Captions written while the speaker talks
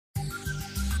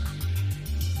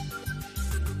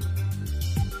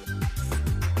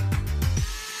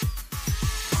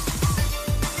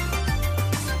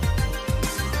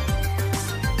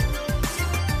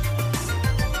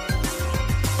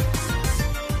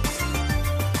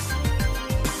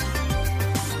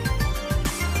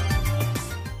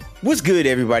What's good,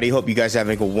 everybody? Hope you guys are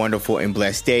having a wonderful and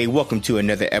blessed day. Welcome to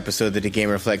another episode of the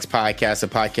Gamer Flex Podcast, a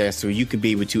podcast where you can be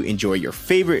able to enjoy your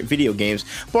favorite video games,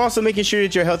 but also making sure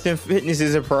that your health and fitness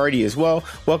is a priority as well.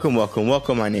 Welcome.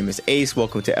 My name is Ace.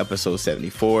 Welcome to episode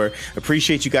 74.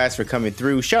 Appreciate you guys for coming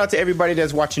through. Shout out to everybody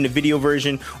that's watching the video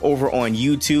version over on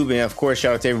YouTube, and of course,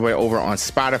 shout out to everybody over on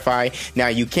Spotify. Now,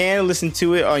 you can listen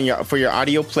to it for your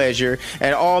audio pleasure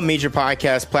at all major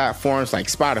podcast platforms like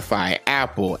Spotify,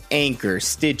 Apple, Anchor,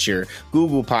 Stitcher,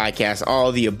 Google Podcasts, all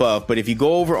of the above. But if you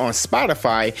go over on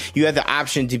Spotify, you have the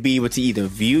option to be able to either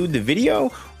view the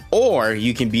video or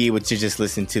you can be able to just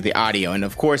listen to the audio. And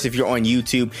of course, if you're on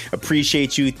YouTube,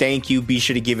 appreciate you. Thank you. Be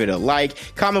sure to give it a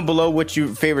like. Comment below what your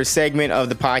favorite segment of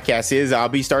the podcast is. I'll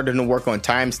be starting to work on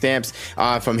timestamps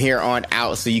from here on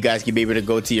out, so you guys can be able to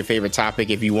go to your favorite topic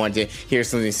if you want to hear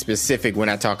something specific when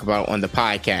I talk about it on the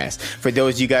podcast. For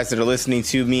those of you guys that are listening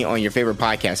to me on your favorite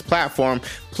podcast platform,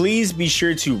 please be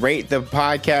sure to rate the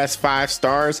podcast 5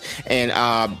 stars. And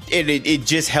it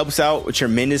just helps out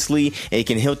tremendously. It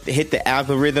can hit the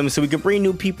algorithm so we can bring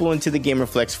new people into the Gamer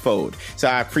Flex fold. So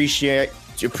I appreciate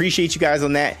you guys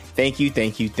on that. Thank you.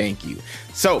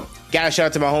 So, gotta shout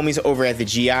out to my homies over at the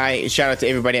GI. Shout out to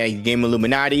everybody at Game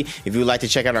Illuminati. If you would like to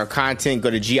check out our content,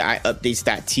 go to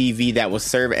giupdates.tv. That will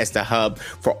serve as the hub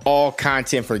for all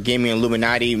content for Gaming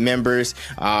Illuminati members.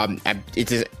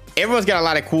 Everyone's got a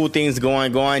lot of cool things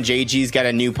going on. JG's got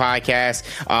a new podcast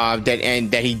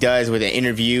that he does with the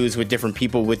interviews with different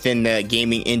people within the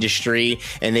gaming industry,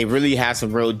 and they really have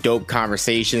some real dope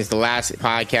conversations. The last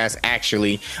podcast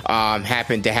actually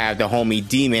happened to have the homie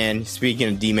D-Man. Speaking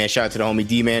of D-Man, shout out to the homie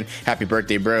D-Man. Happy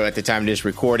birthday, bro, at the time of this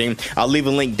recording. I'll leave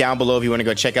a link down below if you want to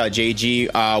go check out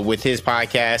JG with his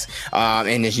podcast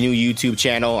and his new YouTube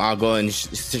channel. I'll go and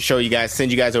send you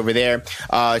guys over there.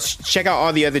 Check out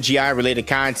all the other GI related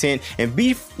content. And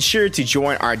be sure to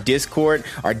join our Discord.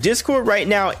 Our Discord right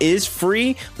now is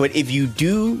free, but if you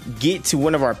do get to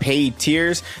one of our paid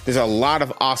tiers, there's a lot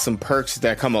of awesome perks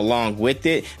that come along with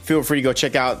it. Feel free to go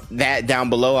check out that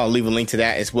down below. I'll leave a link to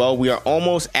that as well. We are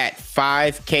almost at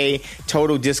 5K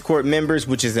total Discord members,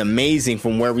 which is amazing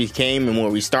from where we came and where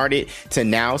we started to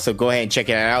now. So go ahead and check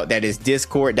it out. That is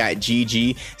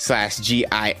discord.gg/GI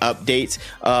updates.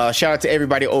 Shout out to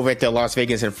everybody over at the Las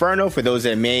Vegas Inferno. For those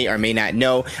that may or may not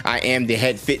know, I am the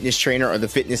head fitness trainer, or the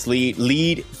fitness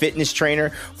lead fitness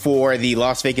trainer for the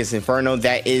Las Vegas Inferno.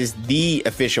 That is the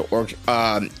official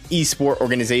esport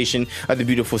organization of the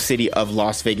beautiful city of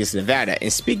Las Vegas, Nevada.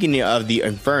 And speaking of the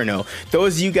Inferno,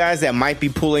 those of you guys that might be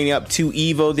pulling up to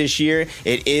Evo this year,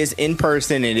 it is in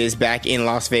person. It is back in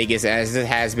Las Vegas, as it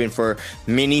has been for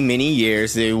many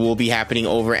years. It will be happening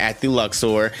over at the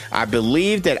Luxor. I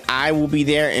believe that I will be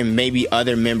there, and maybe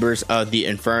other members of the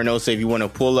Inferno. So if you want to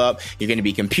pull up, you're going to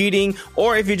be competing,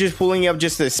 or if you're just pulling up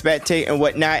just to spectate and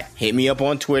whatnot, hit me up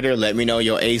on Twitter. Let me know,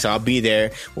 yo, Ace, I'll be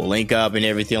there. We'll link up and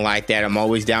everything like that. I'm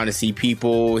always down to see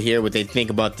people, hear what they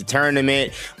think about the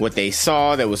tournament, what they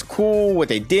saw that was cool, what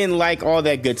they didn't like, all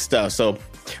that good stuff. So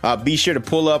be sure to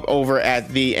pull up over at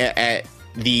the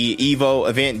Evo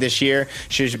event this year.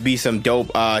 Should be some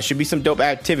dope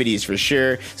activities for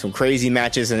sure. Some crazy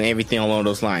matches and everything along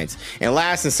those lines. And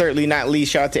last and certainly not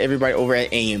least, shout out to everybody over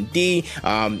at AMD.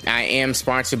 I am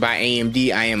sponsored by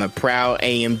AMD. I am a proud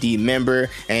AMD member,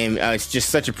 and it's just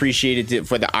such appreciated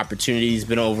for the opportunity. It's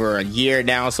been over a year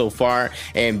now so far,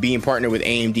 and being partnered with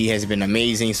AMD has been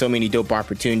amazing. So many dope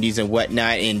opportunities and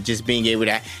whatnot, and just being able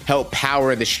to help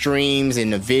power the streams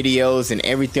and the videos and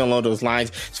everything along those lines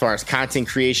as far as content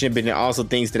creation, but then also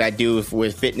things that I do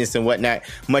with fitness and whatnot.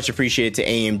 Much appreciated to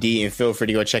AMD, and feel free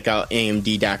to go check out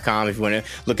AMD.com if you want to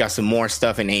look out some more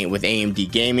stuff with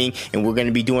AMD Gaming. And we're going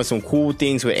to be doing some cool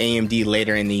things with AMD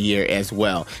later in the year as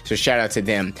well. So shout out to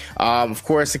them. Of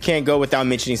course, I can't go without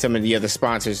mentioning some of the other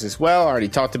sponsors as well. I already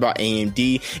talked about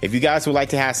AMD. If you guys would like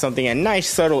to have something, a nice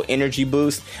subtle energy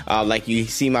boost, like you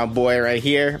see my boy right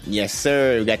here, yes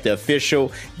sir, we got the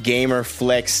official Gamer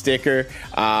Flex sticker,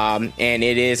 and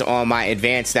it is on my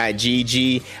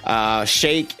advanced.gg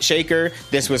shaker.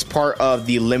 This was part of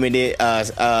the limited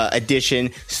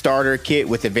edition starter kit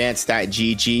with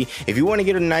advanced.gg. If you want to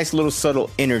get a nice little subtle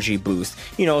energy boost,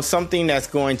 something that's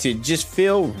going to just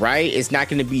feel right, it's not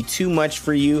going to be too much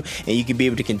for you, and you can be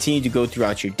able to continue to go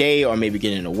throughout your day, or maybe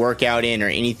getting a workout in or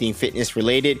anything fitness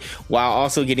related, while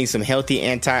also getting some healthy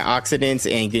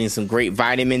antioxidants and getting some great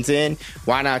vitamins in.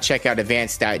 Why not check out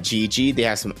advanced.gg? They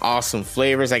have some awesome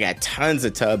flavors. I got tons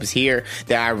of tubs here sugar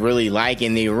that I really like,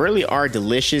 and they really are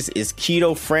delicious. It's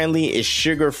keto friendly, it's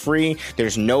sugar free,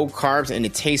 there's no carbs, and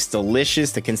it tastes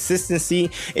delicious. The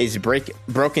consistency is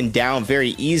broken down very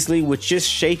easily with just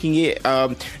shaking it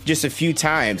just a few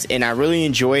times, and I really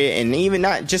enjoy it. And even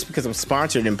not just because I'm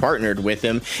sponsored and partnered with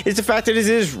them, it's the fact that it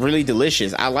is really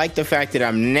delicious. I like the fact that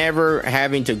I'm never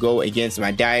having to go against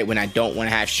my diet when I don't want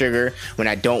to have sugar, when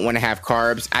I don't want to have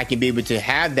carbs. I can be able to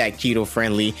have that keto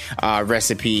friendly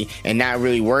recipe and not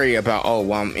really worry about, oh,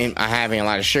 well, I'm having a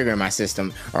lot of sugar in my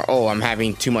system, or oh, I'm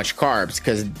having too much carbs,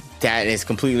 because that is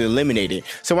completely eliminated.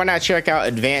 So why not check out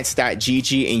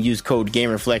advanced.gg and use code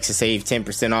GamerFlex to save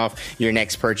 10% off your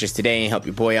next purchase today and help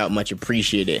your boy out. Much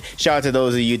appreciated. Shout out to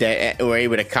those of you that were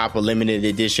able to cop a limited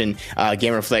edition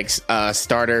GamerFlex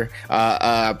starter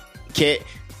kit.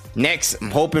 Next,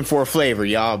 I'm hoping for a flavor,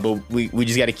 y'all, but we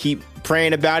just got to keep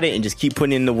praying about it and just keep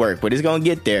putting in the work, but it's gonna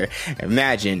get there.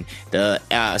 Imagine the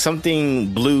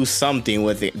something blue something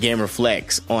with the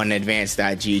GamerFlex on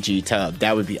advanced.gg tub.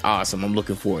 That would be awesome. I'm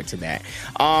looking forward to that.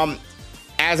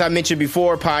 As I mentioned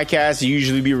before, podcasts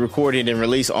usually be recorded and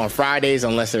released on Fridays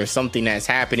unless there's something that's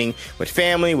happening with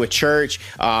family, with church.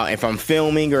 If I'm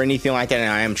filming or anything like that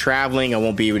and I am traveling, I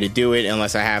won't be able to do it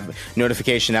unless I have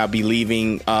notification I'll be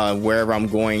leaving wherever I'm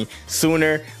going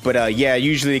sooner. But yeah,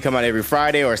 usually they come out every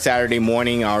Friday or Saturday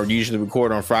morning. I'll usually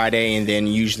record on Friday and then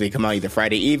usually come out either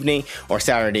Friday evening or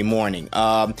Saturday morning.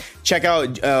 Check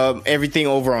out everything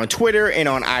over on Twitter and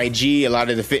on IG. A lot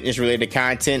of the fitness related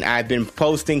content I've been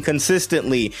posting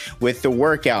consistently with the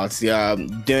workouts,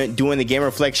 doing the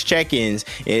GamerFlex check-ins.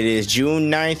 It is June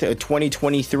 9th of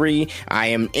 2023. I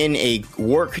am in a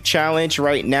work challenge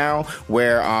right now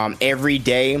where every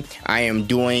day I am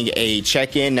doing a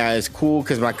check-in. Now it's cool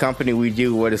because my company, we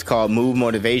do what is called Move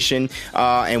Motivation,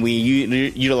 and we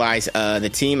utilize the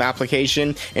team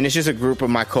application, and it's just a group of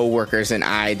my co-workers and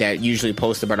I that usually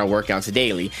post about our workouts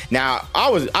daily. Now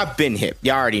I've been hip.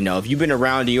 You already know. If you've been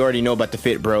around, you already know about the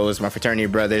Fit Bros, my fraternity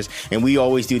brothers, and we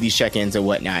always do these check-ins and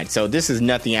whatnot. So this is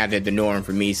nothing out of the norm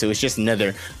for me. So it's just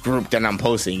another group that I'm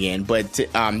posting in. But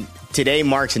today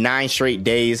marks 9 straight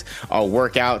days of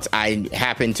workouts. I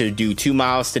happened to do 2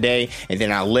 miles today, and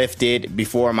then I lifted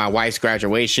before my wife's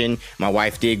graduation. My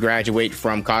wife did graduate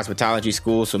from cosmetology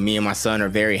school, so me and my son are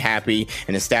very happy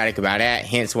and ecstatic about that.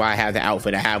 Hence why I have the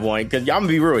outfit I have on. Because I'm gonna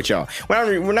be real with y'all.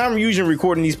 When I'm usually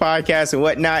recording these podcasts and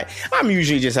whatnot, I'm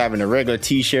usually just having a regular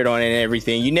t-shirt on and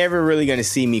everything. You're never really gonna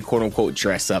see me quote unquote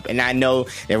dress up. And I know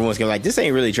everyone's gonna be like, this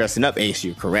ain't really dressing up, Ace.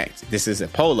 You're correct. This is a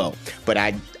polo. But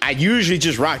I usually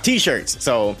just rock t-shirts.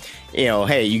 So, you know,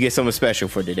 hey, you get something special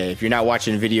for today. If you're not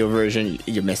watching the video version,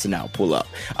 you're missing out. Pull up.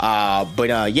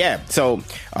 Yeah, so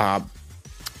I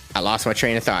lost my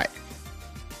train of thought.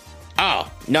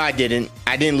 Oh, no, I didn't.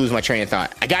 I didn't lose my train of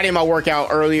thought. I got in my workout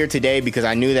earlier today because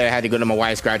I knew that I had to go to my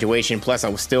wife's graduation. Plus, I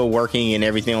was still working and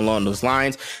everything along those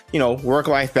lines. You know,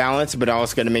 work-life balance, but I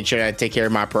also got to make sure that I take care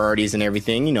of my priorities and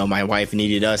everything. You know, my wife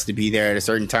needed us to be there at a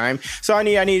certain time. So I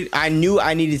knew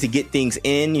I needed to get things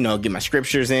in, you know, get my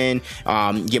scriptures in,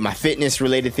 get my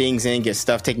fitness-related things in, get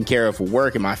stuff taken care of for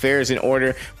work and my affairs in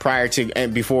order prior to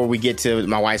and before we get to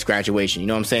my wife's graduation. You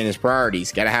know what I'm saying? It's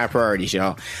priorities. Got to have priorities,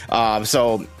 y'all.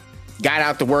 So got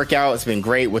out the workout. It's been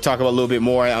great. We'll talk about a little bit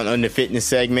more on the fitness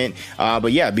segment.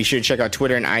 But yeah, be sure to check out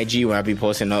Twitter and IG where I'll be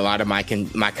posting a lot of my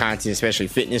content, especially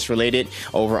fitness related,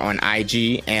 over on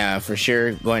IG. And for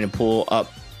sure, going to pull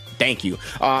up. Thank you.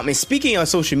 And speaking on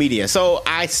social media, so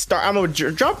I'm going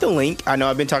to drop the link. I know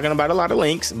I've been talking about a lot of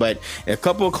links, but a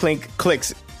couple of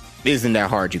clicks isn't that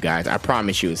hard, you guys. I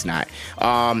promise you it's not.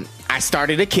 I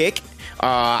started a Kick.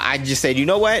 I just said, you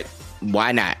know what?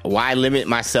 Why not? Why limit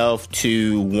myself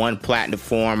to one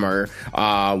platform or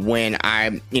when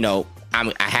I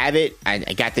have it, I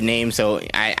got the name, so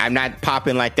I'm not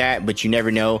popping like that, but you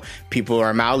never know. People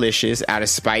are malicious. Out of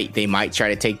spite, they might try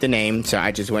to take the name, so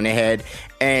I just went ahead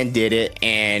and did it.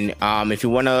 And if you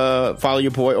want to follow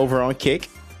your boy over on Kick,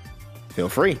 feel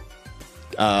free.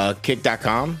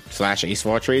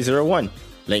 Kick.com/AceFallTrade01.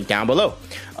 Link down below.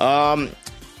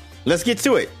 Let's get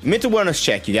to it. Mental wellness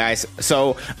check, you guys.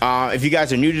 So if you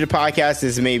guys are new to the podcast,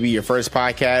 this may be your first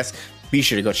podcast, be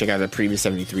sure to go check out the previous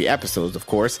 73 episodes, of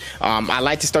course. I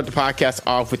like to start the podcast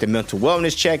off with the mental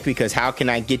wellness check because how can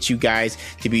I get you guys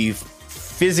to be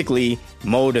physically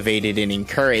motivated and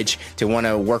encouraged to want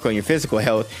to work on your physical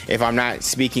health if I'm not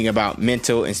speaking about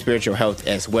mental and spiritual health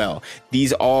as well.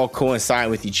 These all coincide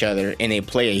with each other, and they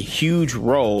play a huge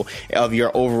role of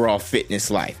your overall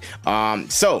fitness life.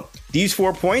 So these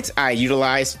 4 points I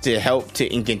utilize to help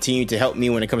and continue to help me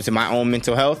when it comes to my own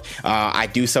mental health. I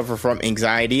do suffer from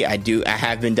anxiety. I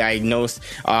have been diagnosed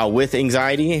with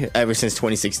anxiety ever since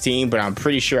 2016, but I'm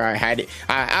pretty sure I've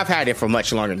had it for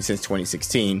much longer than since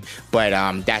 2016.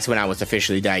 But that's when I was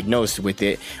officially diagnosed with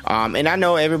it. And I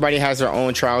know everybody has their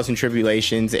own trials and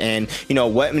tribulations, and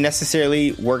what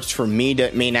necessarily works for me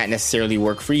that may not necessarily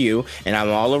work for you. And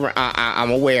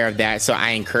I'm aware of that. So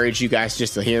I encourage you guys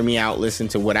just to hear me out, listen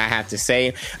to what I have to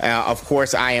say. Of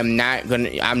course, I'm not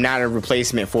a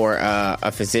replacement for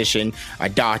a physician, a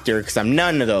doctor, because I'm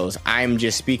none of those. I'm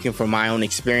just speaking from my own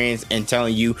experience and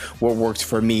telling you what works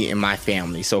for me and my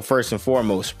family. So first and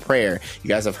foremost, prayer. You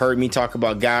guys have heard me talk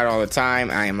about God all the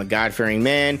time. I am a God-fearing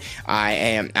man.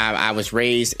 I was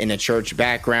raised in a church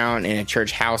background, in a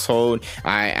church household.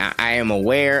 I am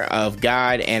aware of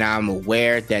God, and I'm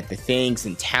aware that the things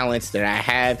and talents that I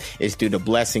have is through the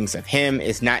blessings of Him.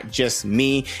 It's not just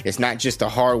me. It's not just the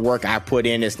hard work I put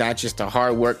in. It's not just the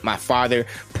hard work my father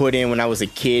put in when I was a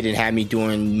kid and had me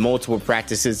doing multiple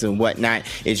practices and whatnot.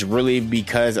 It's really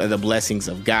because of the blessings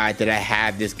of God that I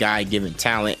have this God-given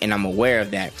talent, and I'm aware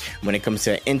of that when it comes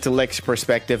to intellect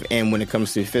perspective and when it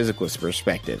comes to physical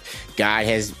perspective. God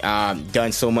has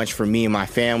done so much for me and my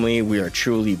family. We are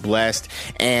truly blessed,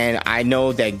 and I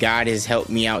know that God has helped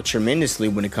me out tremendously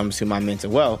when it comes to my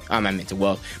mental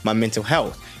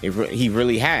health. He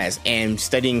really has. And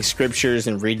studying scriptures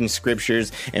and reading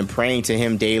scriptures and praying to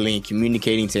Him daily and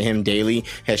communicating to Him daily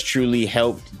has truly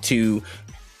helped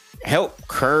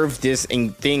curve this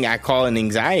thing I call an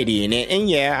anxiety. And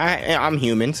yeah, I'm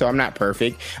human, so I'm not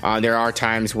perfect. There are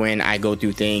times when I go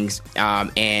through things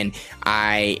and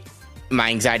my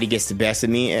anxiety gets the best of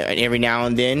me every now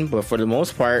and then, but for the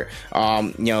most part,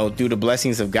 through the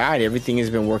blessings of God, everything has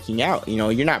been working out.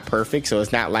 You're not perfect, so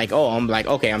it's not like, I'm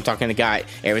talking to God,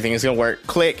 everything is gonna work,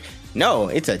 click. No,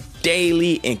 it's a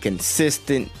daily and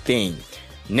consistent thing.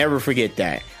 Never forget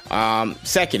that.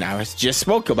 Second, I just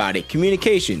spoke about it.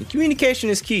 Communication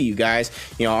is key, you guys.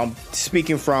 I'm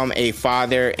speaking from a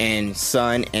father and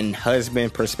son and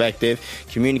husband perspective.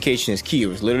 Communication is key. I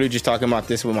was literally just talking about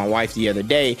this with my wife the other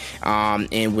day,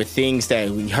 and with things that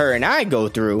her and I go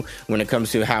through when it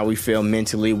comes to how we feel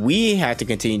mentally, we have to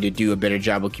continue to do a better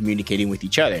job of communicating with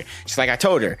each other. Just like I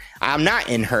told her, I'm not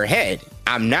in her head.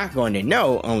 I'm not going to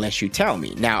know unless you tell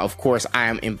me. Now, of course, I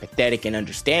am empathetic and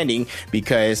understanding,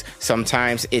 because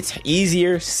sometimes it's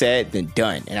easier said than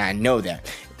done. And I know that.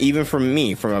 Even from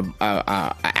me, from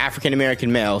a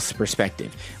African-American male's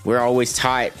perspective, we're always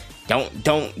taught,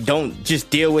 don't just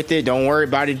deal with it. Don't worry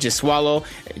about it. Just swallow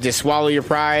your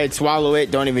pride, swallow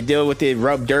it. Don't even deal with it.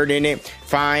 Rub dirt in it.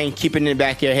 Fine. Keep it in the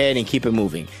back of your head and keep it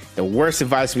moving. The worst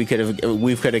advice we could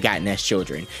have gotten as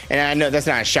children. And I know that's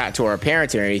not a shot to our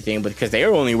parents or anything, but because they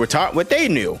only were taught what they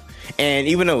knew. And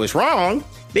even though it was wrong,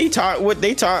 they taught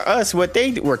us what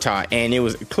they were taught, and it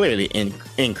was clearly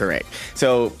incorrect.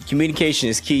 So communication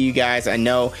is key, you guys. I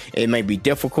know it might be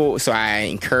difficult, so I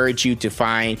encourage you to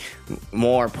find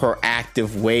more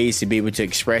proactive ways to be able to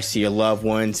express to your loved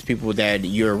ones, people that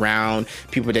you're around,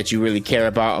 people that you really care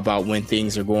about when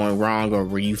things are going wrong or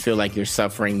where you feel like you're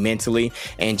suffering mentally,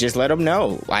 and just let them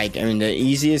know. The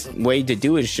easiest way to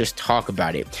do it is just talk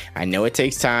about it. I know it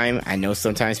takes time. I know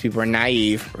sometimes people are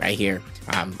naive right here.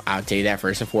 I'll tell you that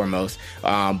first and foremost.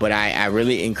 But I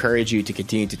really encourage you to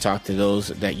continue to talk to those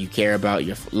that you care about,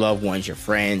 your loved ones, your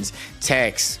friends.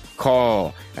 Text,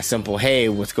 call, a simple "hey,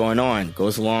 what's going on?"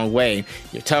 goes a long way.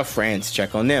 Your tough friends,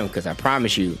 check on them, because I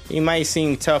promise you, they might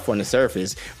seem tough on the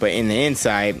surface, but in the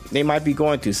inside, they might be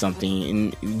going through something,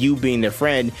 and you being their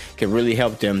friend can really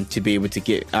help them to be able to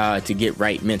get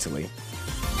right mentally.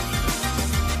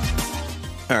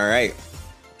 All right.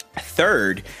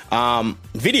 Third,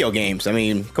 video games. I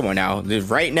mean, come on now.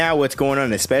 Right now, what's going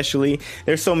on, especially,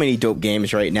 there's so many dope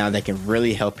games right now that can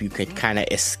really help you kind of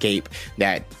escape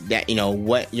that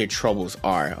what your troubles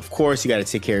are. Of course, you got to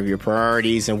take care of your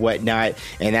priorities and whatnot,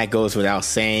 and that goes without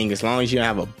saying. As long as you don't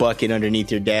have a bucket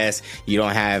underneath your desk, you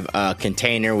don't have a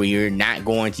container where you're not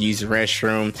going to use the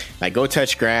restroom, go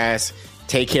touch grass,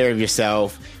 take care of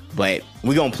yourself. But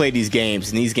we're going to play these games,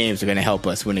 and these games are going to help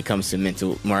us when it comes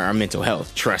to our mental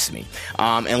health. Trust me.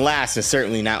 And last and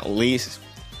certainly not least,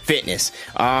 fitness.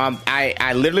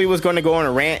 I literally was going to go on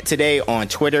a rant today on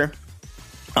Twitter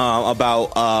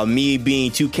about me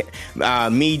being too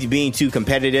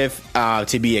competitive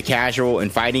to be a casual in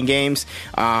fighting games.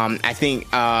 I think,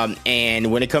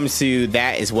 and when it comes to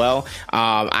that as well,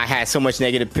 I had so much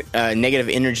negative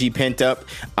energy pent up,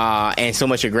 and so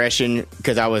much aggression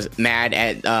because I was mad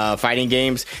at fighting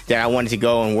games that I wanted to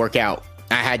go and work out.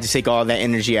 I had to take all that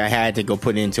energy I had to go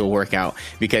put into a workout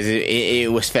because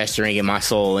it was festering in my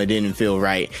soul. It didn't feel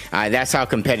right. That's how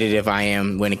competitive I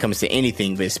am when it comes to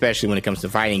anything, but especially when it comes to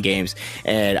fighting games.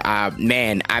 And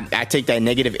I take that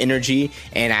negative energy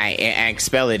and I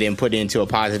expel it and put it into a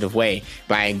positive way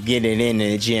by getting in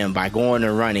the gym, by going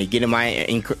and running, getting my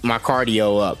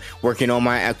cardio up, working on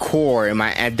my core and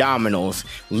my abdominals,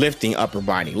 lifting upper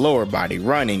body, lower body,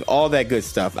 running, all that good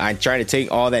stuff. I try to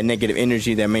take all that negative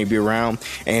energy that may be around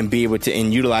and be able to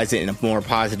utilize it in a more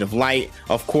positive light,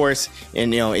 of course.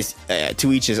 And it's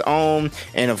to each his own,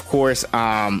 and of course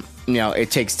it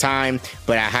takes time,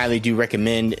 but I highly do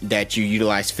recommend that you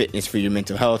utilize fitness for your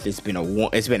mental health. It's been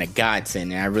a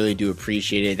godsend, and I really do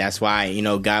appreciate it. That's why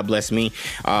God blessed me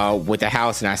with a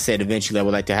house, and I said eventually I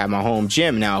would like to have my home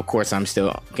gym. Now, of course, I'm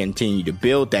still continue to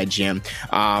build that gym,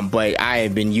 but I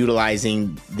have been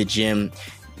utilizing the gym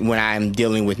when I'm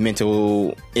dealing with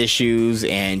mental issues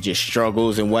and just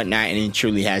struggles and whatnot, and it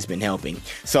truly has been helping.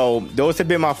 So those have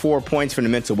been my 4 points for the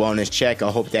mental wellness check.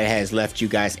 I hope that has left you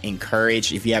guys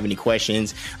encouraged. If you have any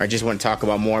questions or just want to talk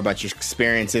about more about your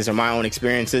experiences or my own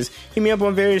experiences, hit me up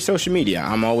on various social media.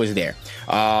 I'm always there.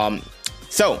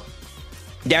 So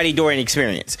Daddy Dorian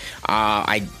experience.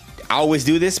 I always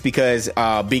do this because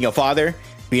being a father,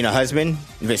 being a husband,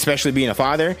 especially being a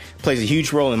father, plays a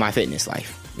huge role in my fitness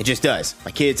life. It just does.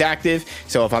 My kid's active,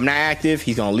 so if I'm not active,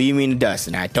 he's going to leave me in the dust,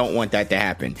 and I don't want that to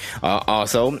happen.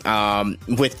 Also,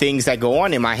 with things that go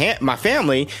on in my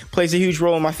family, plays a huge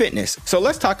role in my fitness. So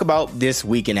let's talk about this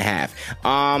week and a half.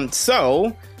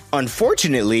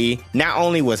 Unfortunately, not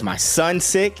only was my son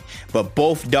sick, but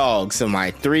both dogs. So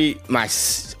my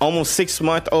almost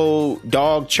 6-month-old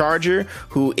dog Charger,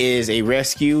 who is a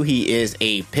rescue, he is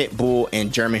a pit bull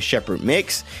and German Shepherd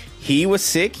mix. He was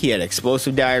sick. He had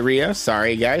explosive diarrhea.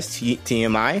 Sorry, guys,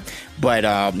 TMI.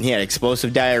 But he had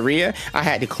explosive diarrhea. I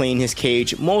had to clean his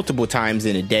cage multiple times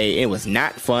in a day. It was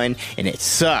not fun, and it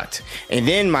sucked. And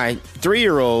then my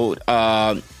 3-year-old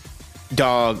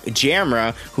dog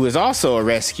Jamra, who is also a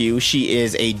rescue. She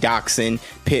is a Dachshund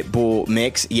pit bull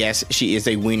mix. Yes, she is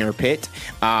a wiener pit,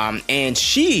 and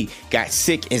she got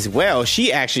sick as well.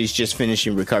 She actually is just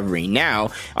finishing recovery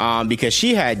now because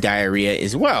she had diarrhea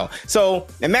as well. So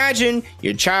imagine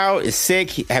your child is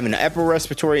sick, having an upper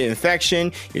respiratory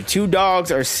infection. Your 2 dogs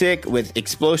are sick with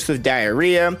explosive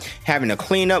diarrhea, having to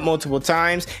clean up multiple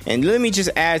times. And let me just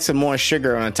add some more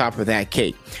sugar on top of that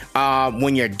cake.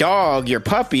 When your dog, your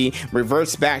puppy,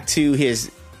 reverts back to his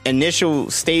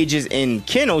initial stages in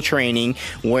kennel training,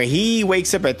 where he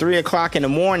wakes up at 3 o'clock in the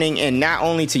morning, and not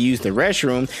only to use the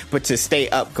restroom, but to stay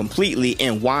up completely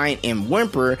and whine and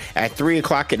whimper at 3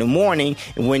 o'clock in the morning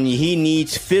when he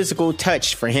needs physical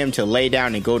touch for him to lay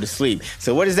down and go to sleep.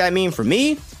 So what does that mean for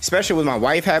me? Especially with my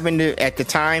wife having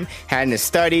to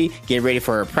study, get ready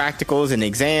for her practicals and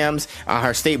exams,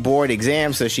 her state board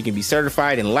exams, so she can be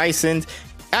certified and licensed.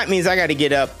 That means I got to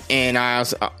get up, and I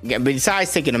also,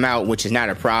 besides taking him out, which is not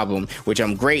a problem, which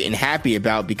I'm great and happy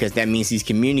about, because that means he's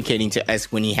communicating to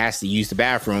us when he has to use the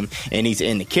bathroom, and he's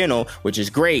in the kennel, which is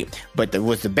great. But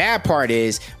the bad part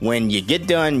is when you get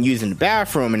done using the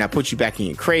bathroom and I put you back in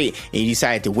your crate and you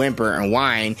decide to whimper and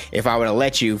whine. If I would have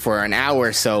let you for an hour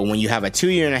or so, when you have a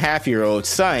 2.5-year-old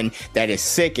son that is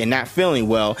sick and not feeling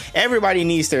well, everybody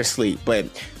needs their sleep. But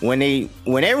when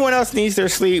everyone else needs their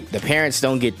sleep, the parents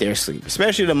don't get their sleep,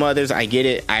 especially the mothers. I get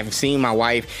it. I've seen my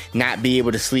wife not be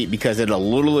able to sleep because of the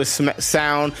littlest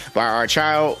sound by our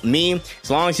child. Me, as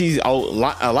long as he's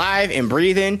alive and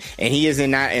breathing and he is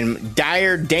not in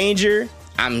dire danger,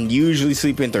 I'm usually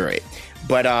sleeping through it.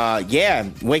 But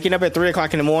waking up at 3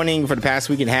 o'clock in the morning for the past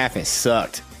week and a half has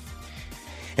sucked.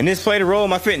 And this played a role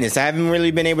in my fitness. I haven't really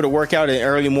been able to work out in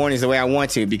early mornings the way I want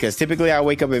to, because typically I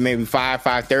wake up at maybe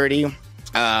 5:30.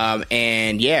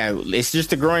 It's just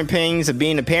the growing pains of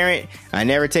being a parent. I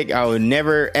would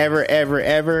never,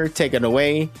 ever take it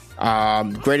away.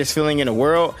 Greatest feeling in the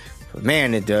world. But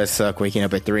man, it does suck waking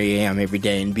up at 3 a.m. every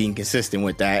day and being consistent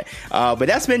with that. But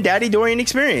that's been Daddy Dorian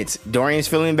experience. Dorian's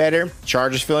feeling better.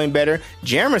 Charger's feeling better.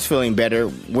 Jammer's feeling better.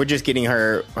 We're just getting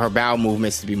her bowel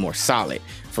movements to be more solid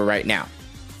for right now.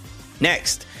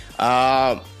 Next,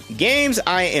 games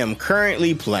I am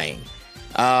currently playing.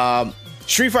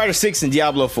 Street Fighter 6 and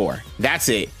Diablo 4. That's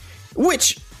it.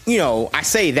 Which, I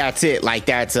say that's it like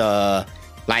that's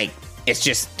like it's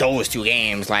just those two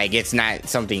games. Like, it's not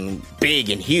something big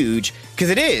and huge, because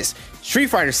it is. Street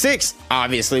Fighter 6,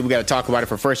 obviously, we got to talk about it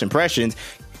for first impressions,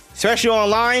 especially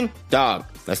online. Dog,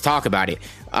 let's talk about it.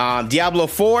 Diablo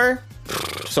 4,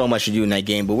 so much to do in that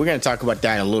game, but we're going to talk about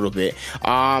that in a little bit.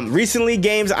 Recently,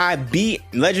 games I beat: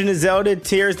 Legend of Zelda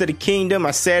Tears of the Kingdom.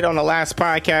 I said on the last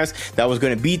podcast that I was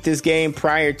going to beat this game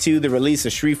prior to the release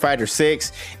of Street Fighter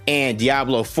 6 and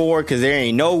Diablo 4, because there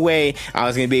ain't no way I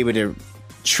was going to be able to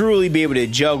truly be able to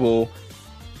juggle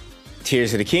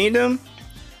Tears of the Kingdom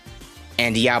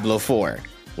and Diablo 4.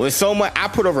 With so much, I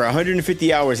put over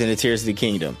 150 hours into Tears of the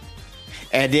Kingdom,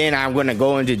 and then I'm going to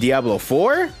go into Diablo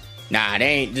 4. Nah,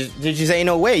 there just ain't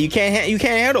no way. You can't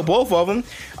handle both of them.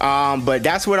 But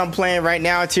that's what I'm playing right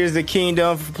now. Tears of the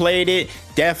Kingdom. Played it.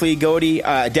 Definitely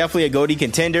a GOTY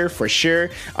contender for sure.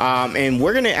 And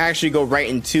we're gonna actually go right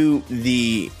into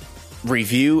the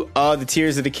review of the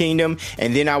Tears of the Kingdom,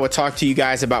 and then I will talk to you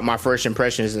guys about my first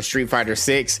impressions of Street Fighter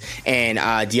 6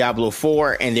 and Diablo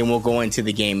 4, and then we'll go into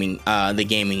the gaming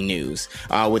news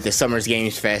with the Summer's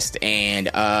Games Fest and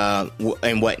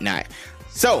whatnot.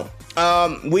 So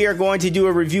we are going to do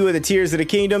a review of the Tears of the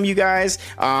Kingdom, you guys.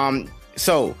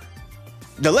 So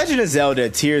The Legend of Zelda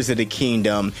Tears of the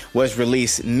Kingdom was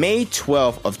released May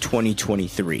 12th of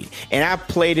 2023, and I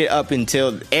played it up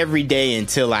until every day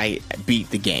until I beat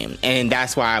the game, and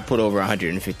that's why I put over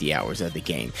 150 hours of the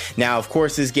game. Now, of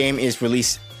course, this game is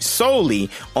released solely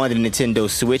on the Nintendo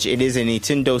Switch. It is a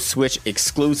Nintendo Switch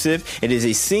exclusive. It is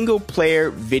a single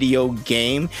player video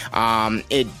game.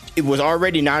 It was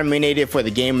already nominated for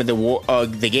the Game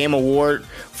Award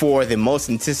for the most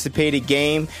anticipated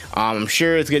game. I'm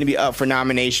sure it's going to be up for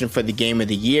nomination for the Game of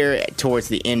the Year towards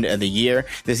the end of the year.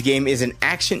 This game is an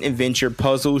action adventure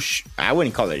puzzle. I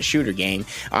wouldn't call it a shooter game,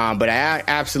 but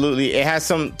it has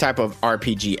some type of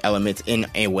RPG elements in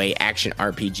a way, action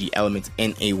RPG elements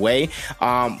in a way.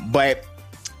 But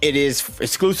it is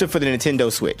exclusive for the Nintendo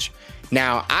Switch.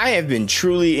 Now, I have been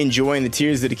truly enjoying the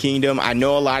Tears of the Kingdom. I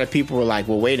know a lot of people were like,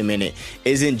 well, wait a minute,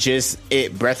 isn't just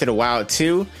it Breath of the Wild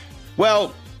 2?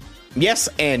 Well, yes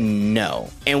and no.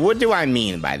 And what do I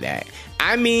mean by that?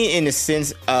 I mean in the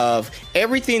sense of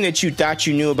everything that you thought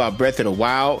you knew about Breath of the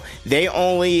Wild, they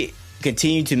only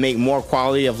continue to make more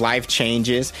quality of life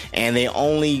changes, and they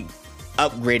only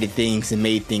upgraded things and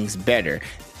made things better.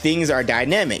 Things are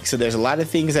dynamic, so there's a lot of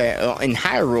things that, in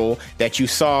Hyrule that you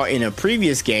saw in a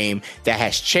previous game that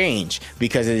has changed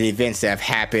because of the events that have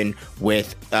happened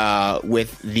with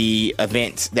the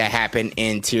events that happen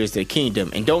in Tears of the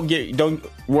Kingdom. And don't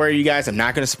worry, you guys, I'm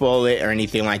not going to spoil it or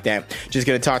anything like that. Just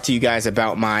going to talk to you guys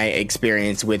about my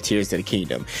experience with Tears of the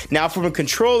Kingdom. Now, from a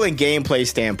control and gameplay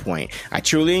standpoint, I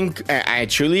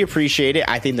truly appreciate it.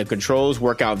 I think the controls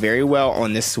work out very well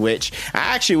on this Switch. I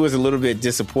actually was a little bit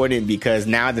disappointed because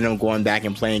now that I'm going back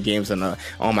and playing games on my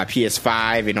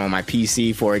PS5 and on my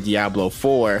PC for Diablo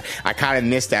 4, I kind of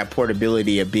missed that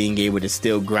portability of being able to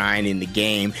still grind in the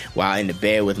game while in the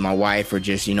bed with my wife, or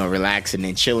just, relaxing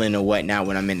and chilling or whatnot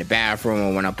when I'm in the bathroom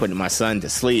or when I'm putting my son to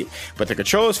sleep. But the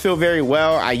controls feel very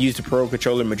well. I use the Pro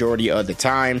Controller majority of the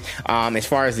time. As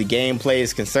far as the gameplay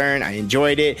is concerned, I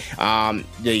enjoyed it.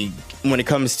 When it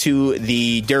comes to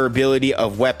the durability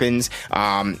of weapons,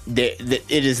 it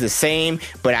is the same,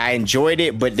 but I enjoyed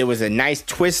it. But there was a nice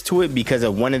twist to it because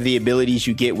of one of the abilities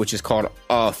you get, which is called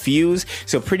fuse.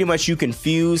 So pretty much you can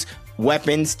fuse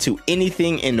weapons to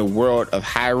anything in the world of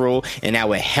Hyrule, and that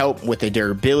would help with the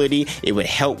durability. It would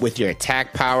help with your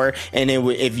attack power, and it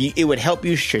would help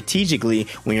you strategically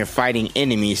when you're fighting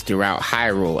enemies throughout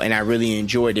Hyrule. And I really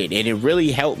enjoyed it, and it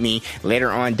really helped me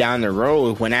later on down the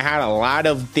road when I had a lot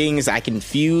of things I can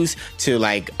fuse to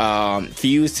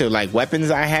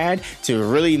weapons I had to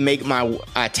really make my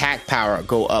attack power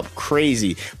go up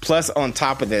crazy. Plus, on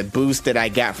top of the boost that I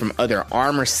got from other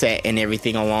armor set and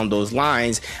everything along those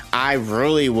lines, I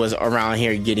really was around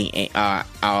here getting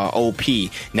OP.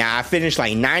 Now, I finished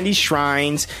like 90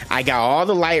 shrines. I got all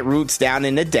the light roots down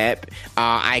in the depth.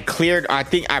 I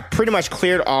think I pretty much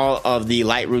cleared all of the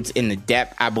light roots in the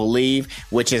depth, I believe,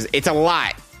 it's a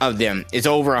lot of them. It's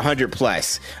over 100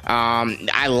 plus.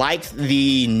 I liked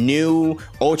the new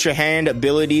Ultra Hand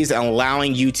abilities,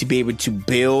 allowing you to be able to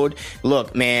build.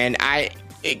 Look, man,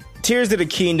 Tears of the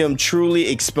Kingdom truly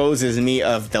exposes me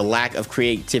of the lack of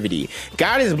creativity.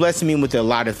 God has blessed me with a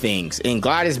lot of things, and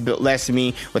God has blessed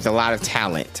me with a lot of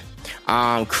talent.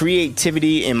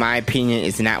 Creativity, in my opinion,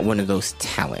 is not one of those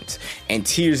talents, and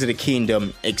Tears of the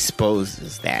Kingdom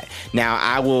exposes that. Now,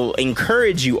 I will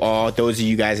encourage you all, those of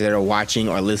you guys that are watching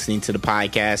or listening to the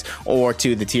podcast or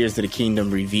to the Tears of the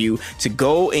Kingdom review, to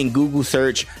go and Google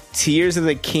search Tears of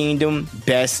the Kingdom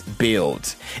best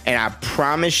builds, and I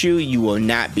promise you, you will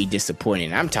not be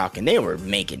disappointed. I'm talking, they were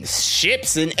making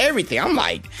ships and everything.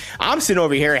 I'm sitting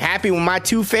over here happy with my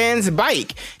 2 fans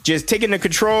bike, just taking the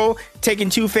control, taking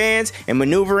 2 fans and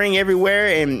maneuvering everywhere,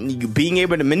 and being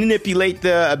able to manipulate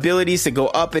the abilities to go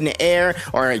up in the air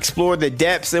or explore the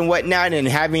depths and whatnot, and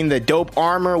having the dope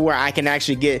armor where I can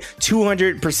actually get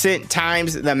 200%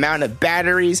 times the amount of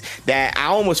batteries. That I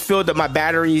almost filled up my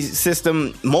battery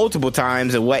system multiple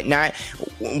times and whatnot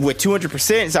with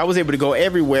 200%, so I was able to go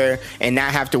everywhere and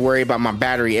not have to worry about my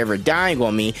battery ever dying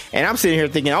on me. And I'm sitting here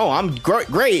thinking, oh, I'm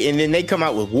great, and then they come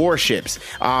out with warships.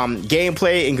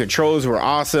 Gameplay and controls were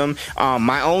awesome.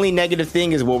 My only negative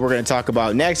thing is what we're going to talk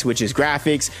about next, which is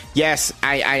graphics. Yes,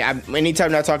 I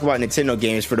anytime I talk about Nintendo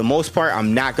games, for the most part,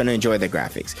 I'm not going to enjoy the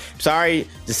graphics. Sorry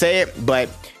to say it, but,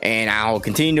 and I'll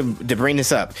continue to bring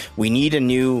this up, we need a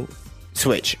new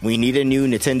Switch. We need a new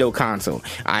Nintendo console.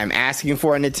 I'm asking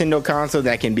for a Nintendo console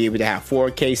that can be able to have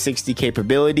 4K 60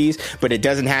 capabilities, but it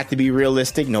doesn't have to be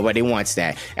realistic. Nobody wants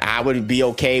that. I would be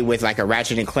okay with like a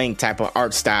Ratchet and Clank type of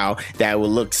art style that would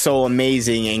look so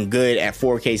amazing and good at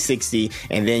 4K 60,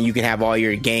 and then you can have all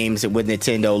your games with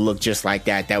Nintendo look just like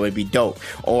that. That would be dope.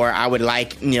 Or I would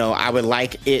like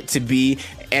it to be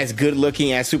as good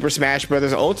looking as Super Smash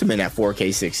Bros. Ultimate at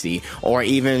 4K 60, or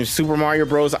even Super Mario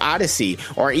Bros. Odyssey,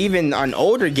 or even an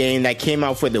older game that came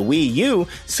out for the Wii U,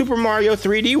 Super Mario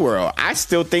 3D World. I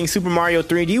still think Super Mario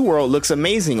 3D World looks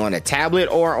amazing on a tablet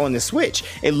or on the Switch.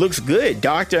 It looks good,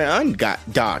 docked and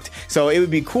undocked. So it would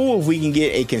be cool if we can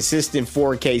get a consistent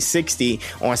 4K 60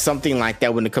 on something like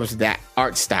that when it comes to that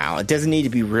art style. It doesn't need to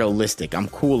be realistic. I'm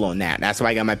cool on that. That's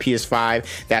why I got my PS5.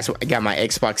 That's why I got my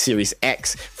Xbox Series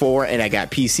X for, and I got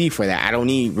PC for that. I don't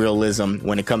need realism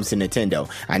when it comes to Nintendo.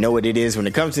 I know what it is when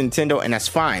it comes to Nintendo, and that's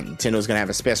fine. Nintendo's gonna have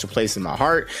a special place in my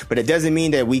heart, but it doesn't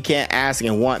mean that we can't ask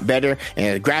and want better.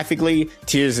 And graphically,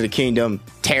 Tears of the Kingdom,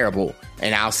 terrible.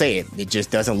 And I'll say it, it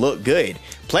just doesn't look good.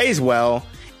 Plays well,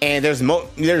 and there's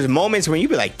moments when you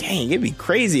be like, dang, it'd be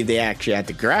crazy if they actually had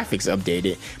the graphics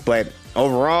updated. But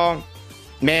overall,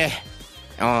 meh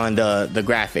on the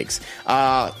graphics.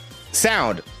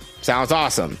 Sounds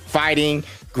awesome. Fighting,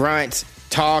 grunts,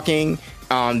 talking.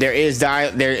 There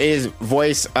is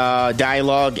voice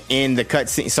dialogue in the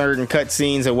certain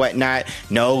cutscenes and whatnot.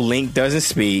 No, Link doesn't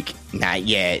speak. Not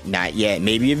yet.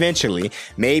 Maybe eventually.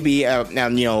 Maybe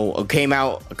came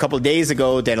out a couple of days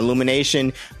ago that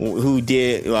Illumination, who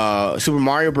did Super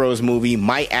Mario Bros. Movie,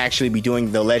 might actually be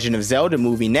doing the Legend of Zelda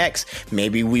movie next.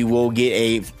 Maybe we will get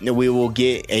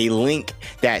a Link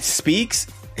that speaks.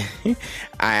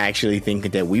 I actually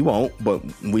think that we won't, but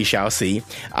we shall see.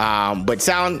 But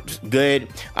sounds good.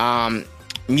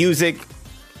 Music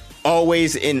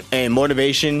always in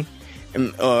motivation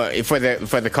for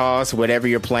the cause, whatever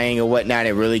you're playing or whatnot.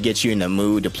 It really gets you in the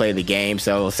mood to play the game.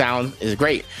 So sound is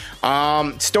great.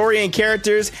 Story and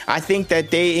characters, I think that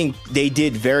they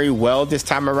did very well this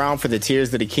time around for the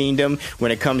Tears of the Kingdom. When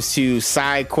it comes to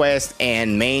side quest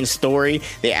and main story,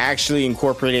 they actually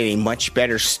incorporated a much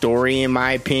better story, in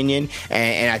my opinion,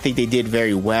 and I think they did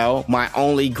very well. My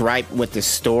only gripe with the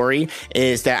story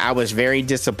is that I was very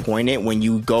disappointed when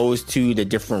you go to the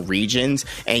different regions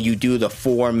and you do the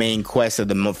 4 main quests of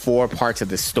the 4 parts of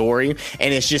the story,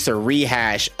 and it's just a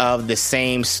rehash of the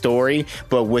same story,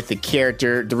 but with the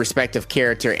respective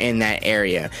character in that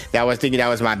area. That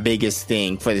was my biggest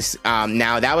thing for this.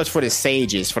 Now that was for the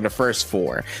sages for the first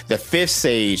 4. The 5th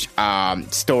sage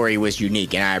story was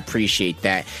unique, and I appreciate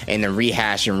that, and the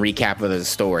rehash and recap of the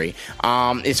story.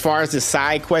 As far as the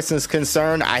side quests is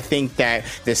concerned, I think that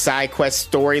the side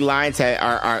quest storylines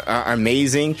are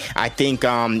amazing. I think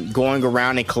going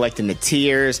around and collecting the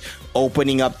tears,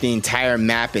 opening up the entire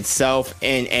map itself,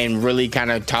 and really kind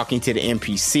of talking to the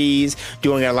NPCs,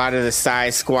 doing a lot of the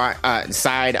side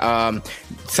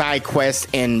quests,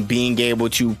 and being able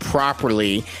to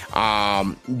properly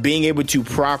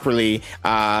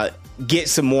get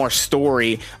some more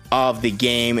story of the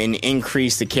game and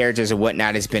increase the characters and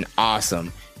whatnot has been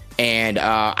awesome. And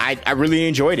I really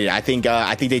enjoyed it. I think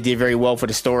they did very well for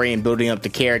the story and building up the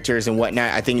characters and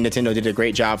whatnot. I think Nintendo did a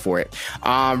great job for it.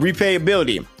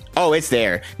 Replayability. Oh, it's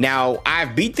there. Now,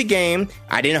 I've beat the game.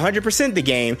 I didn't 100% the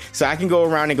game, so I can go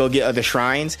around and go get other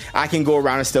shrines. I can go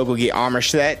around and still go get armor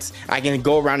sets. I can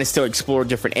go around and still explore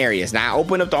different areas. Now, I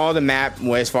opened up all the map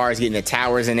as far as getting the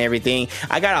towers and everything.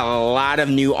 I got a lot of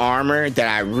new armor that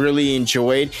I really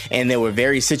enjoyed, and they were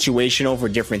very situational for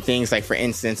different things. Like, for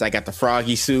instance, I got the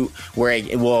froggy suit where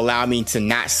it will allow me to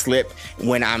not slip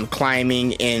when I'm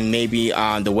climbing and maybe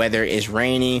the weather is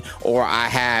raining, or I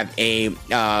have the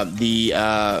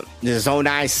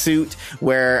Zonai suit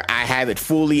where I have it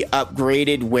fully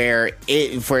upgraded where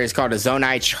it's called a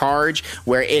Zonai charge,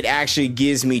 where it actually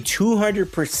gives me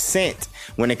 200%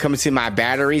 when it comes to my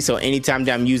battery. So anytime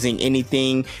that I'm using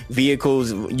anything,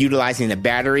 vehicles utilizing the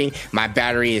battery, my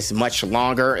battery is much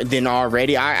longer than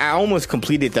already. I almost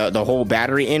completed the whole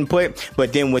battery input,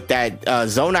 but then with that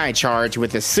Zonai charge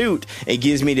with the suit, it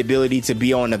gives me the ability to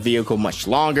be on the vehicle much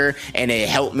longer, and it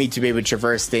helped me to be able to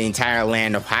traverse the entire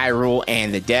land of Hyrule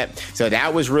and the depth. So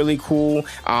that was really cool.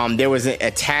 There was an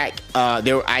attack.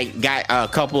 I got a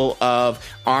couple of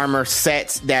armor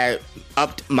sets that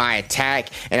upped my attack,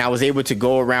 and I was able to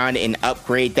go around and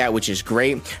upgrade that, which is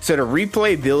great. So the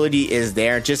replayability is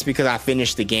there. Just because I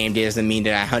finished the game doesn't mean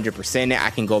that I 100% it. I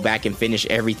can go back and finish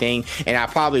everything, and I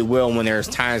probably will when there's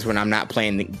times when I'm not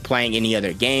playing any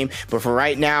other game. But for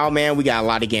right now, man, we got a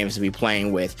lot of games to be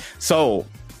playing with. So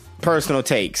personal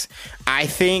takes. I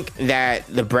think that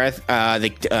the Breath of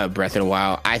the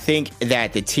Wild, I think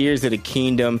that the Tears of the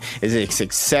Kingdom is a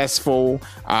successful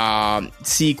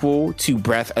sequel to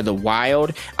Breath of the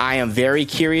Wild. I am very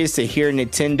curious to hear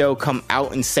Nintendo come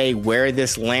out and say where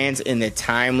this lands in the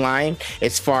timeline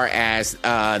as far as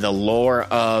the lore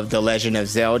of The Legend of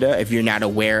Zelda. If you're not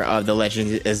aware of The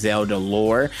Legend of Zelda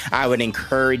lore, I would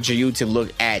encourage you to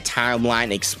look at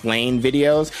Timeline Explained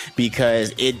videos,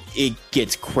 because it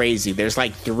gets crazy. There's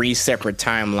like 3 separate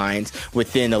timelines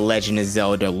within the Legend of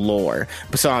Zelda lore.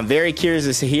 So I'm very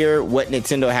curious to hear what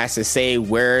Nintendo has to say,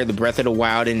 where the Breath of the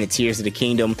Wild and the Tears of the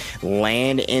Kingdom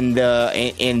land in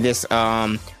this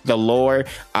the lore.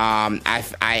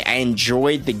 I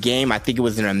enjoyed the game. I think it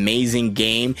was an amazing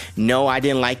game. No, I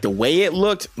didn't like the way it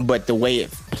looked, but the way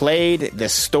it played, the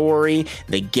story,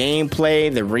 the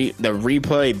gameplay, the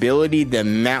replayability, the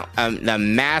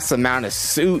mass amount of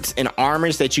suits and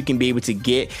armors that you can be able to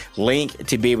get Link,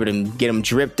 to be able to get them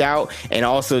dripped out, and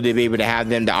also to be able to have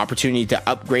them the opportunity to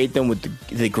upgrade them with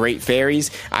the great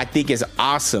fairies, I think is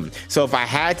awesome. So if I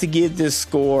had to give this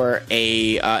score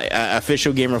a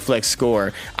official Game Reflex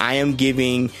score, I am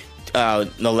giving The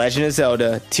Legend of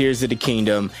Zelda Tears of the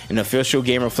Kingdom an official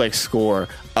Game Reflex score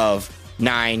of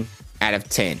 9 out of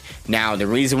 10. Now, the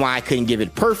reason why I couldn't give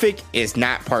it perfect is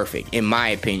not perfect, in my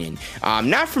opinion.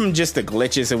 Not from just the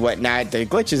glitches and whatnot. The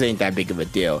glitches ain't that big of a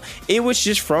deal. It was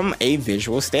just from a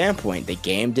visual standpoint. The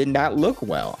game did not look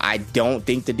well. I don't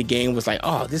think that the game was like,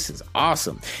 oh, this is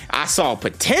awesome. I saw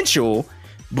potential,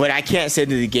 but I can't say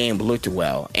that the game looked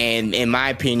well. And in my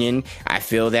opinion, I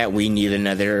feel that we need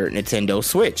another Nintendo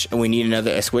Switch. And we need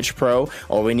a Switch Pro,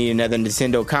 or we need another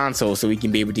Nintendo console so we can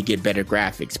be able to get better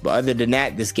graphics. But other than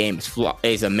that, this game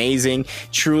is amazing.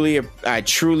 Truly a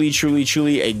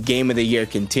Game of the Year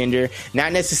contender.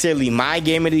 Not necessarily my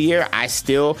Game of the Year. I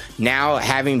still, now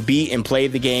having beat and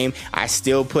played the game, I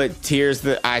still put Star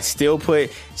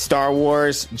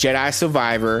Wars Jedi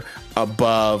Survivor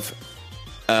above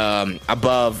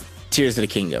Tears of the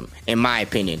Kingdom, in my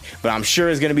opinion. But I'm sure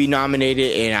it's going to be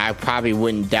nominated, and I probably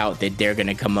wouldn't doubt that they're going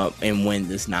to come up and win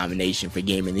this nomination for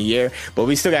Game of the Year. But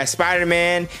we still got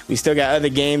Spider-Man, we still got other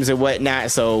games and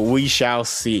whatnot, so we shall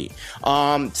see.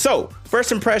 So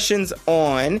first impressions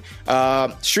on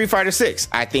Street Fighter 6.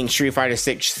 I think Street Fighter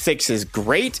 6 is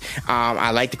great.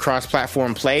 I like the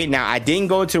cross-platform play. Now, I didn't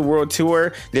go to World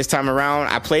Tour this time around.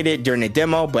 I played it during the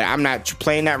demo, but I'm not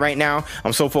playing that right now.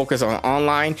 I'm so focused on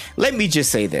online. Let me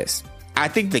just say this. I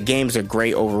think the games are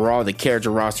great overall. The character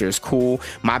roster is cool.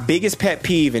 My biggest pet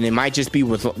peeve, and it might just be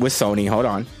with Sony. Hold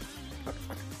on.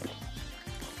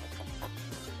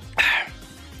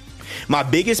 My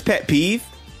biggest pet peeve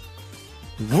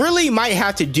really might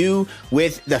have to do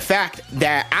with the fact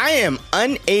that I am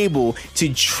unable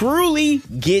to truly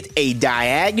get a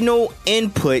diagonal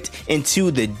input into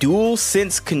the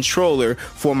DualSense controller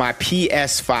for my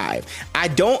PS5. I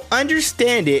don't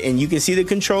understand it, and you can see the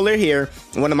controller here,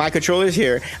 one of my controllers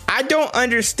here. I don't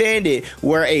understand it,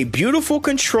 where a beautiful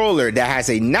controller that has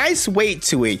a nice weight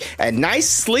to it, a nice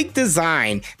sleek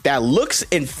design that looks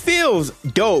and feels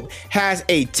dope, has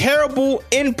a terrible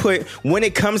input when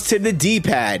it comes to the D-pad.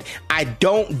 D-pad. I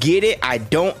don't get it. I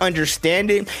don't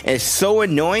understand it. And it's so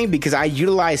annoying because I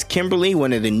utilize Kimberly,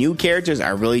 one of the new characters. I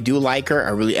really do like her. I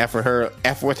really F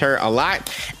with her a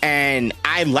lot. And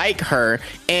I like her.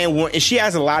 And she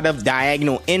has a lot of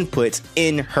diagonal inputs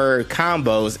in her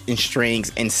combos and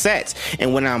strings and sets.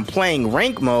 And when I'm playing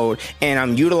rank mode and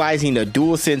I'm utilizing the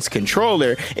DualSense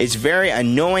controller, it's very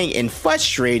annoying and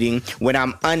frustrating when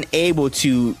I'm unable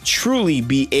to truly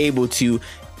be able to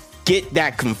get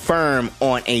that confirmed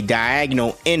on a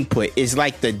diagonal input. Is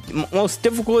like the most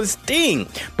difficult thing.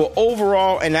 But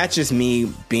overall, and that's just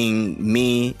me being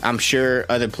me, I'm sure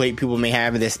other people may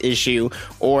have this issue,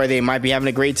 or they might be having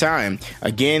a great time.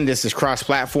 Again, this is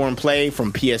cross-platform play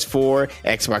from PS4,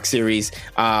 Xbox Series,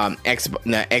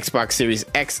 Xbox Series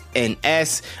X and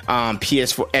S,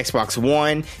 PS4, Xbox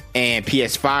One, and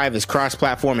PS5 is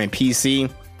cross-platform, and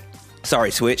PC.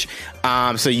 Sorry, Switch.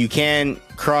 So you can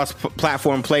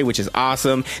cross-platform play, which is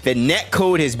awesome. The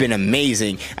netcode has been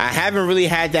amazing. I haven't really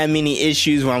had that many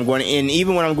issues when I'm going in,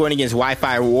 even when I'm going against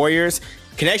Wi-Fi warriors.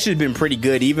 Connection has been pretty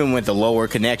good, even with the lower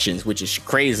connections, which is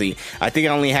crazy. I think I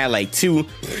only had like two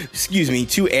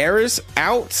errors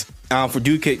out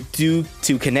due to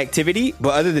connectivity, but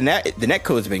other than that, the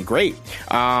netcode has been great.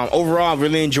 Overall, I'm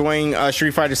really enjoying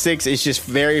Street Fighter 6. It's just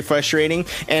very frustrating,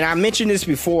 and I mentioned this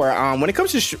before. When it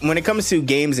comes to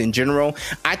games in general,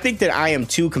 I think that I am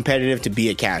too competitive to be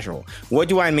a casual. What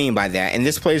do I mean by that? And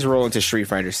this plays a role into Street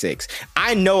Fighter 6.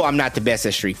 I know I'm not the best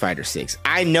at Street Fighter 6.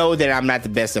 I know that I'm not the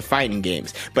best at fighting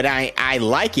games, but I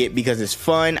like it because it's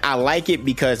fun. I like it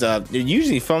because they're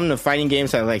usually from the fighting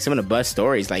games have like some of the best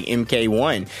stories, like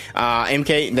MK1.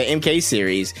 The MK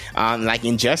series, like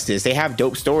Injustice, they have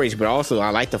dope stories, but also I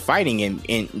like the fighting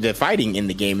in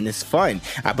the game, and it's fun.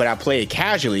 But I play it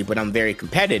casually, but I'm very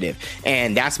competitive,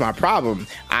 and that's my problem.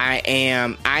 I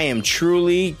am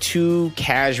truly too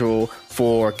casual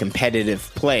for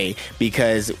competitive play,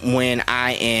 because when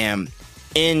I am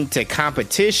into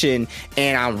competition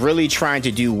and I'm really trying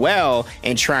to do well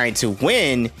and trying to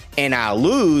win, and I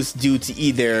lose due to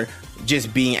either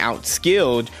just being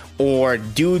outskilled or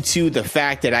due to the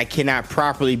fact that I cannot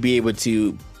properly be able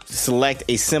to select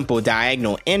a simple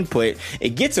diagonal input,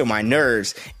 it gets on my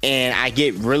nerves, and I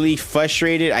get really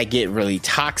frustrated. I get really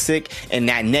toxic, and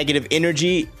that negative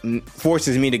energy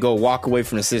forces me to go walk away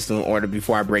from the system in order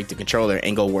before I break the controller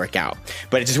and go work out.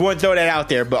 But I just want to throw that out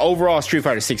there. But overall, Street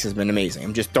Fighter 6 has been amazing.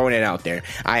 I'm just throwing it out there.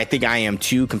 I think I am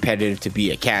too competitive to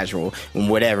be a casual in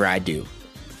whatever I do.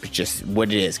 It's just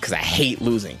what it is, because I hate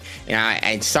losing. And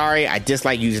I'm sorry, I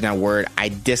dislike using that word. I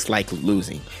dislike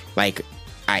losing. Like,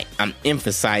 I'm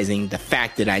emphasizing the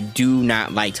fact that I do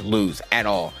not like to lose at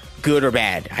all. Good or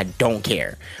bad, I don't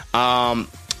care.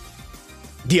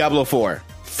 Diablo 4,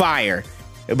 fire.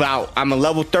 I'm a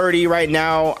level 30 right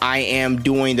now. I am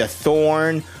doing the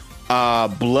Thorn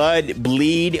blood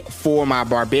bleed for my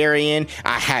barbarian.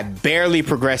 I have barely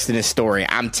progressed in this story.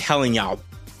 I'm telling y'all,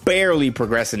 barely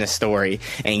progressing the story,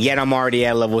 and yet I'm already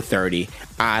at level 30.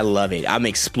 I love it. I'm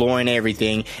exploring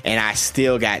everything, and I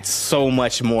still got so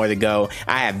much more to go.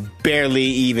 I have barely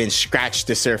even scratched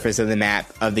the surface of the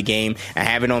map of the game. I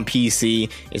have it on PC.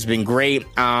 It's been great.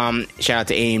 Shout out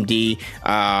to AMD.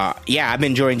 Yeah, I've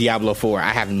been enjoying Diablo 4. I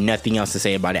have nothing else to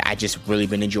say about it. I just really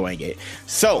been enjoying it.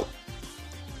 So,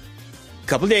 a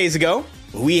couple days ago,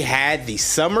 we had the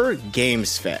Summer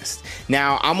Games Fest.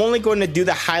 Now, I'm only going to do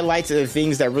the highlights of the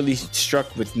things that really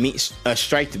struck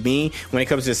me when it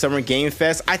comes to the Summer Games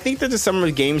Fest. I think that the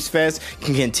Summer Games Fest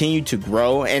can continue to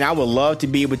grow, and I would love to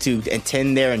be able to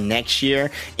attend there next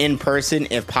year in person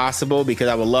if possible, because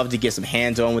I would love to get some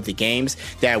hands-on with the games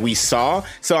that we saw.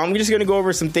 So I'm just going to go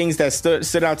over some things that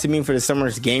stood out to me for the Summer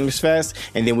Games Fest,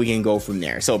 and then we can go from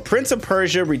there. So Prince of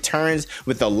Persia returns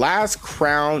with The Last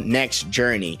Crown Next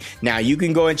Journey. Now, you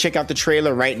can go and check out the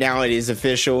trailer right now. It is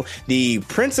official. The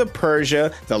Prince of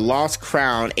Persia, The Lost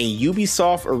Crown, a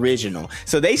Ubisoft original.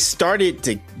 So they started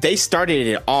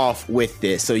it off with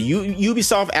this. So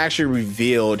Ubisoft actually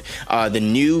revealed the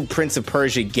new Prince of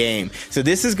Persia game. So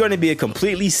this is going to be a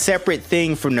completely separate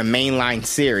thing from the mainline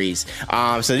series.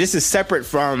 So this is separate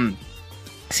from,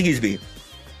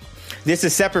 this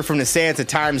is separate from the Sands of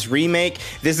Times remake.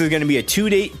 This is going to be a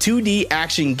 2D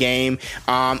action game.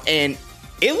 And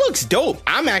it looks dope.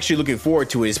 I'm actually looking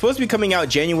forward to it. It's supposed to be coming out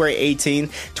January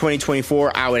 18th,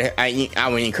 2024. I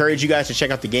would encourage you guys to check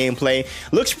out the gameplay.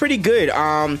 Looks pretty good.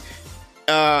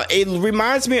 It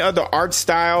reminds me of the art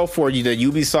style for the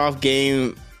Ubisoft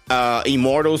game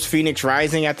Immortals Phoenix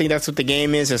Rising. I think that's what the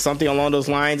game is, or something along those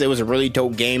lines. It was a really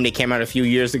dope game that came out a few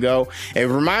years ago. It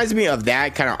reminds me of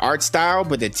that kind of art style,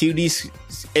 but the 2D,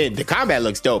 the combat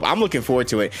looks dope. I'm looking forward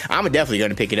to it. I'm definitely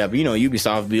going to pick it up. You know,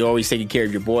 Ubisoft be always taking care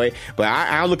of your boy, but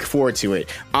I'm looking forward to it.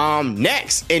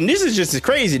 Next, and this is just as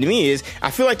crazy to me, is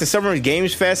I feel like the Summer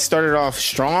Games Fest started off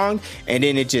strong and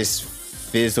then it just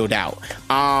fizzled out.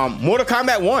 Mortal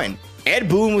Kombat 1. Ed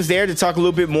Boon was there to talk a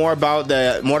little bit more about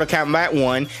the Mortal Kombat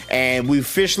 1, and we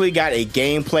officially got a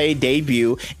gameplay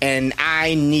debut, and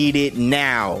I need it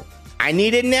now.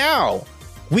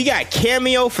 We got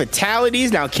cameo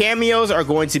fatalities. Now, cameos are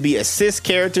going to be assist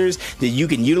characters that you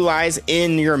can utilize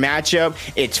in your matchup.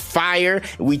 It's fire.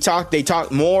 They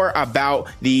showed more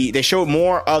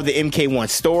of the MK1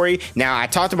 story. Now, I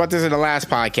talked about this in the last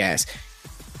podcast.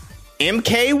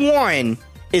 MK1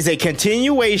 is a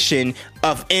continuation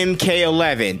of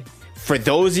MK11. For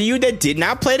those of you that did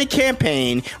not play the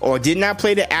campaign or did not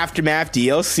play the Aftermath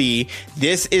DLC,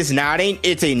 this is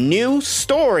it's a new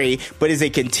story, but is a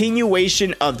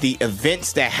continuation of the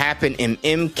events that happened in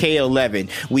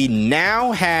MK11. We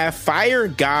now have Fire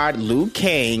God Liu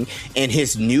Kang in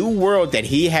his new world that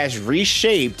he has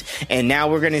reshaped, and now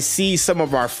we're going to see some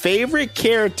of our favorite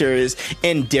characters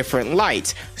in different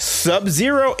lights.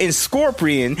 Sub-Zero and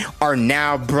Scorpion are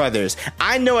now brothers.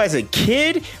 I know as a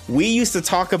kid, we used to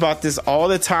talk about this all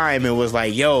the time. It was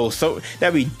like, yo, so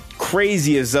that'd be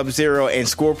crazy if Sub-Zero and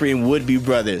Scorpion would be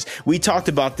brothers. We talked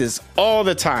about this all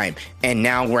the time, and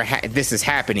now this is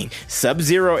happening.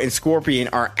 Sub-Zero and Scorpion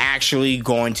are actually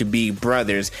going to be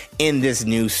brothers in this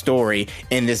new story,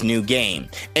 in this new game.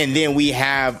 And then we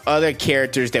have other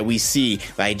characters that we see,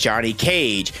 like Johnny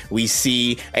Cage. We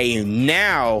see a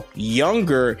now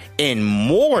younger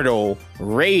immortal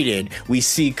Raiden. We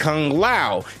see Kung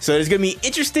Lao. So it's going to be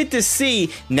interested to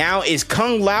see, now is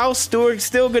Kung Lao still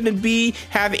going to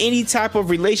have any type of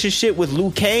relationship with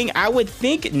Liu Kang? I would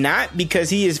think not,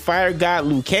 because he is Fire God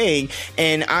Liu Kang,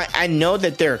 and I know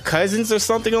that they're cousins or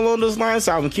something along those lines.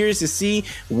 So I'm curious to see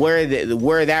where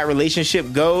that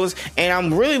relationship goes, and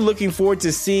I'm really looking forward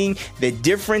to seeing the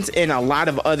difference in a lot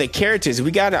of other characters. We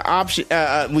got an option.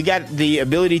 We got the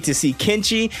ability to see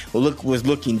Kenshi was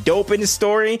looking dope in the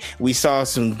story. We saw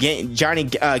some Johnny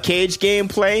Cage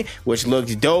gameplay, which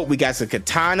looks dope. We got some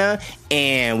Katana,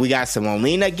 and we got some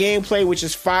Olina gameplay, which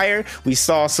is fire. We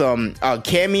saw some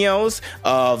cameos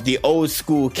of the old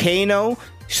school Kano,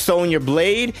 Sonya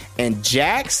Blade, and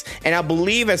Jax. And I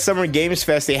believe at Summer Games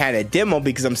Fest they had a demo,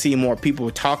 because I'm seeing more people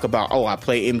talk about, oh, I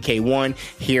play MK1.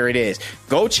 Here it is.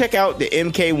 Go check out the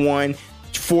MK1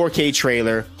 4K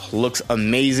trailer. Looks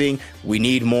amazing. We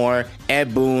need more.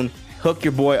 Ed Boon, hook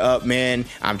your boy up, man.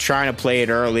 I'm trying to play it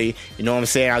early. You know what I'm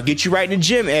saying? I'll get you right in the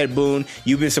gym, Ed Boon.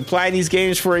 You've been supplying these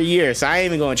games for a year, so I ain't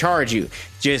even going to charge you.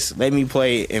 Just let me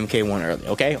play MK1 early,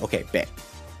 okay? Okay, bet.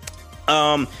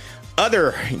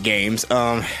 Other games,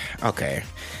 okay.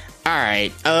 All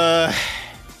right. I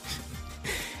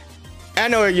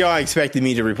know y'all expected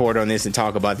me to report on this and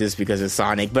talk about this because it's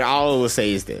Sonic, but all I will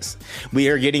say is this. We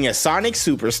are getting a Sonic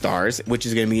Superstars, which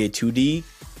is going to be a 2D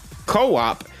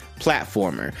co-op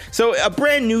platformer. So a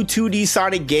brand new 2D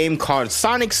Sonic game called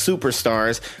Sonic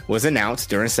Superstars was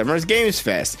announced during Summer's Games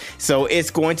Fest. So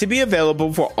it's going to be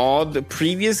available for all the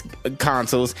previous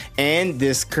consoles and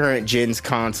this current gen's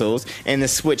consoles, and the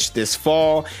Switch this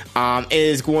fall. It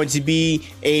is going to be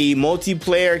a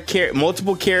multiplayer,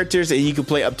 multiple characters, and you can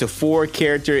play up to 4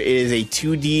 characters. It is a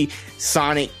 2D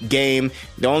Sonic game.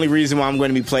 The only reason why I'm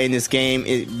going to be playing this game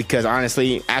is because,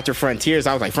 honestly, after Frontiers,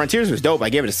 I was like, Frontiers was dope. I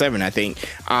gave it a 7, I think.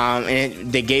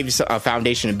 And they gave you a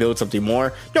foundation to build something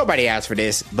more. Nobody asked for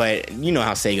this, but you know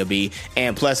how Sega be.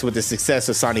 And plus, with the success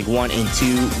of Sonic 1 and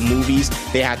 2 movies,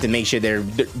 they have to make sure they're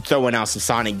throwing out some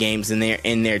Sonic games in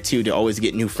there too, to always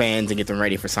get new fans and get them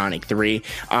ready for Sonic 3.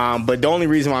 But the only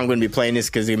reason why I'm going to be playing this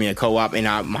is because it's going to be a co-op, and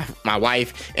my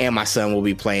wife and my son will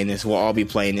be playing this. We'll all be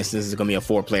playing this. This is going to be a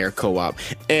 4-player co-op.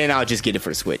 And I'll just get it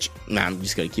for the Switch. Nah, I'm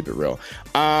just gonna keep it real.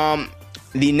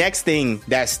 The next thing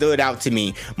that stood out to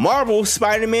me, Marvel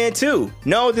Spider-Man 2.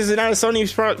 No, this is not a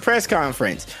Sony press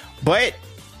conference, but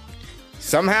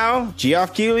somehow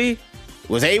Geoff Keighley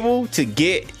was able to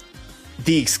get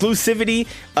the exclusivity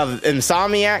of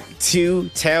Insomniac to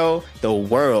tell the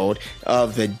world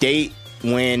of the date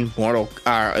when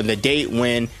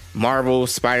Marvel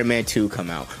Spider-Man 2 come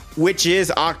out, which is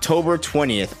October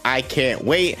 20th. I can't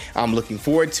wait. I'm looking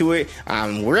forward to it.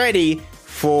 I'm ready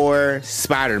for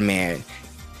Spider-Man.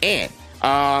 And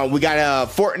we got a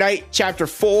Fortnite Chapter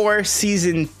 4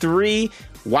 Season 3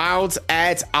 Wilds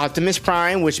adds Optimus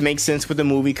Prime, which makes sense with the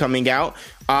movie coming out.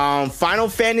 Final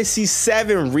Fantasy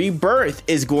VII Rebirth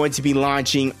is going to be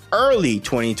launching early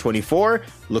 2024.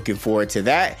 Looking forward to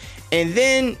that. And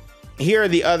then here are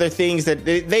the other things that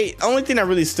they only thing that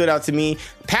really stood out to me.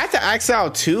 Path to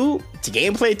Exile 2, the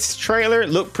gameplay trailer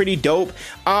looked pretty dope.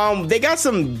 They got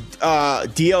some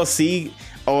DLC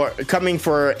or coming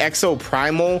for Exo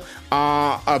Primal.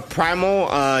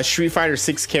 Street Fighter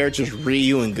 6 characters,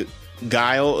 Ryu and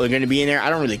Guile, are going to be in there. I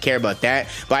don't really care about that,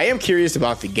 but I am curious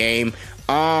about the game.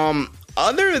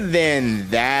 Other than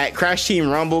that, Crash Team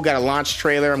Rumble got a launch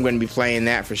trailer. I'm going to be playing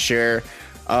that for sure.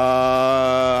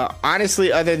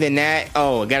 Honestly, other than that,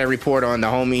 I got a report on the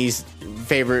homies'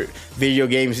 favorite video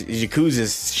games Yakuza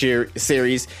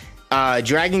series.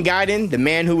 Dragon Gaiden, The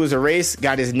Man Who Was Erased,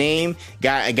 got his name,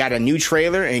 got a new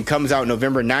trailer, and comes out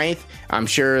November 9th. I'm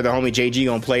sure the homie JG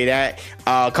gonna play that.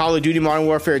 Call of Duty Modern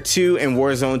Warfare 2 and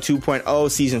Warzone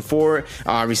 2.0 Season 4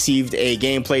 received a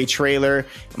gameplay trailer.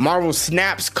 Marvel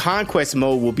Snap's Conquest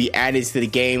mode will be added to the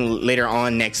game later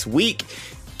on next week.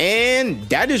 And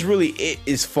that is really it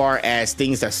as far as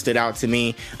things that stood out to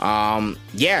me.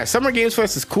 Summer Games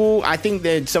Fest is cool. I think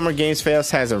that Summer Games Fest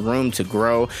has a room to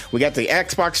grow. We got the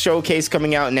Xbox Showcase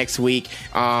coming out next week.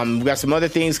 We got some other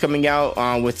things coming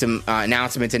out with some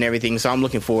announcements and everything. So I'm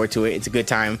looking forward to it. It's a good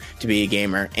time to be a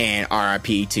gamer. And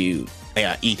RIP to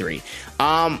E3.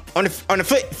 On the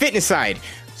fitness side,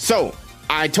 so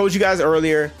I told you guys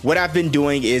earlier, what I've been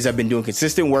doing is I've been doing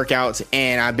consistent workouts,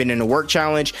 and I've been in a work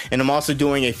challenge, and I'm also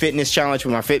doing a fitness challenge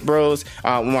with my Fit Bros,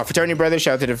 with my fraternity brothers.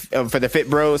 Shout out to for the Fit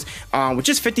Bros, which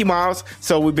is 50 miles.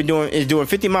 So we've been doing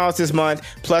 50 miles this month.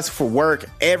 Plus for work,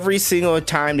 every single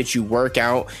time that you work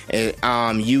out,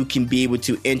 you can be able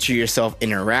to enter yourself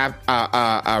in a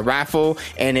raffle,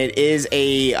 and it is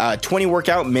a 20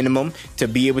 workout minimum to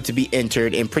be able to be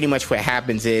entered. And pretty much what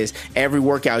happens is every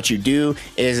workout you do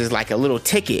is like a little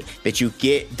ticket that you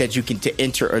get that you can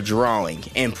enter a drawing,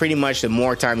 and pretty much the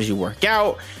more times you work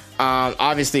out,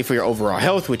 obviously for your overall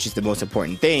health, which is the most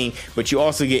important thing, but you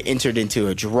also get entered into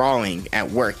a drawing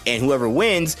at work, and whoever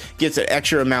wins gets an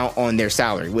extra amount on their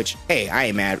salary, which, hey, I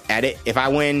ain't mad at it. If I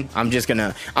win, I'm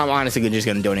honestly just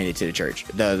gonna donate it to the church.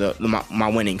 My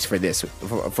winnings for this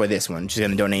one, just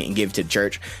gonna donate and give it to the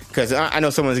church, because I know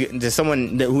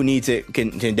someone who needs it can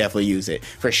definitely use it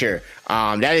for sure.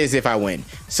 That is if I win.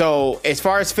 So as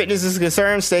far as fitness is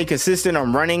concerned, stay consistent.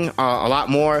 I'm running a lot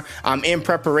more. I'm in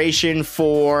preparation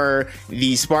for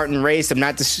the Spartan race. I'm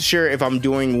not sure if I'm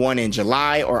doing one in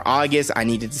July or August. I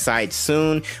need to decide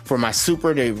soon. For my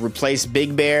super to replace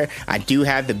Big Bear, I do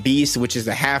have the Beast, which is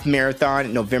a half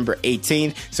marathon, November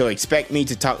 18th. So expect me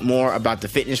to talk more about the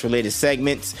fitness related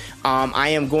segments. I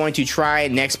am going to try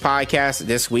next podcast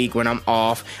this week when I'm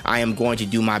off. I am going to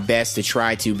do my best to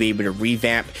try to be able to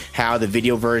revamp how the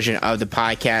video version of the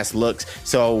podcast looks.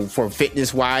 So for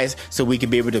fitness wise, so we can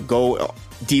be able to go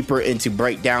deeper into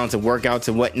breakdowns and workouts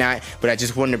and whatnot. But I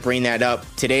just wanted to bring that up.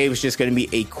 Today was just going to be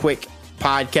a quick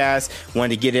podcast.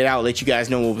 Wanted to get it out, let you guys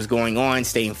know what was going on,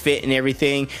 staying fit and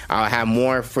everything. I'll have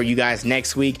more for you guys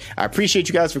next week. I appreciate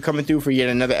you guys for coming through for yet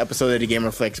another episode of the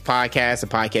Gamer Flex podcast, a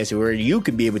podcast where you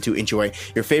can be able to enjoy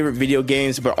your favorite video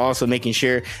games, but also making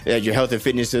sure that your health and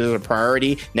fitness is a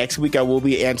priority. Next week, I will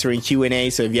be answering Q&A.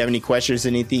 So if you have any questions,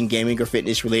 anything gaming or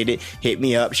fitness related, hit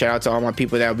me up. Shout out to all my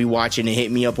people that will be watching and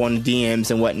hit me up on the DMs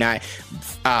and whatnot.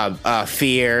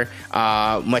 Fear,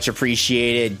 much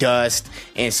appreciated. Dust,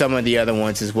 and some of the other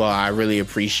ones as well. I really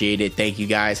appreciate it. Thank you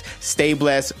guys. Stay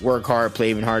blessed, work hard, play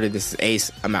even harder. This is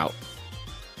Ace. I'm out.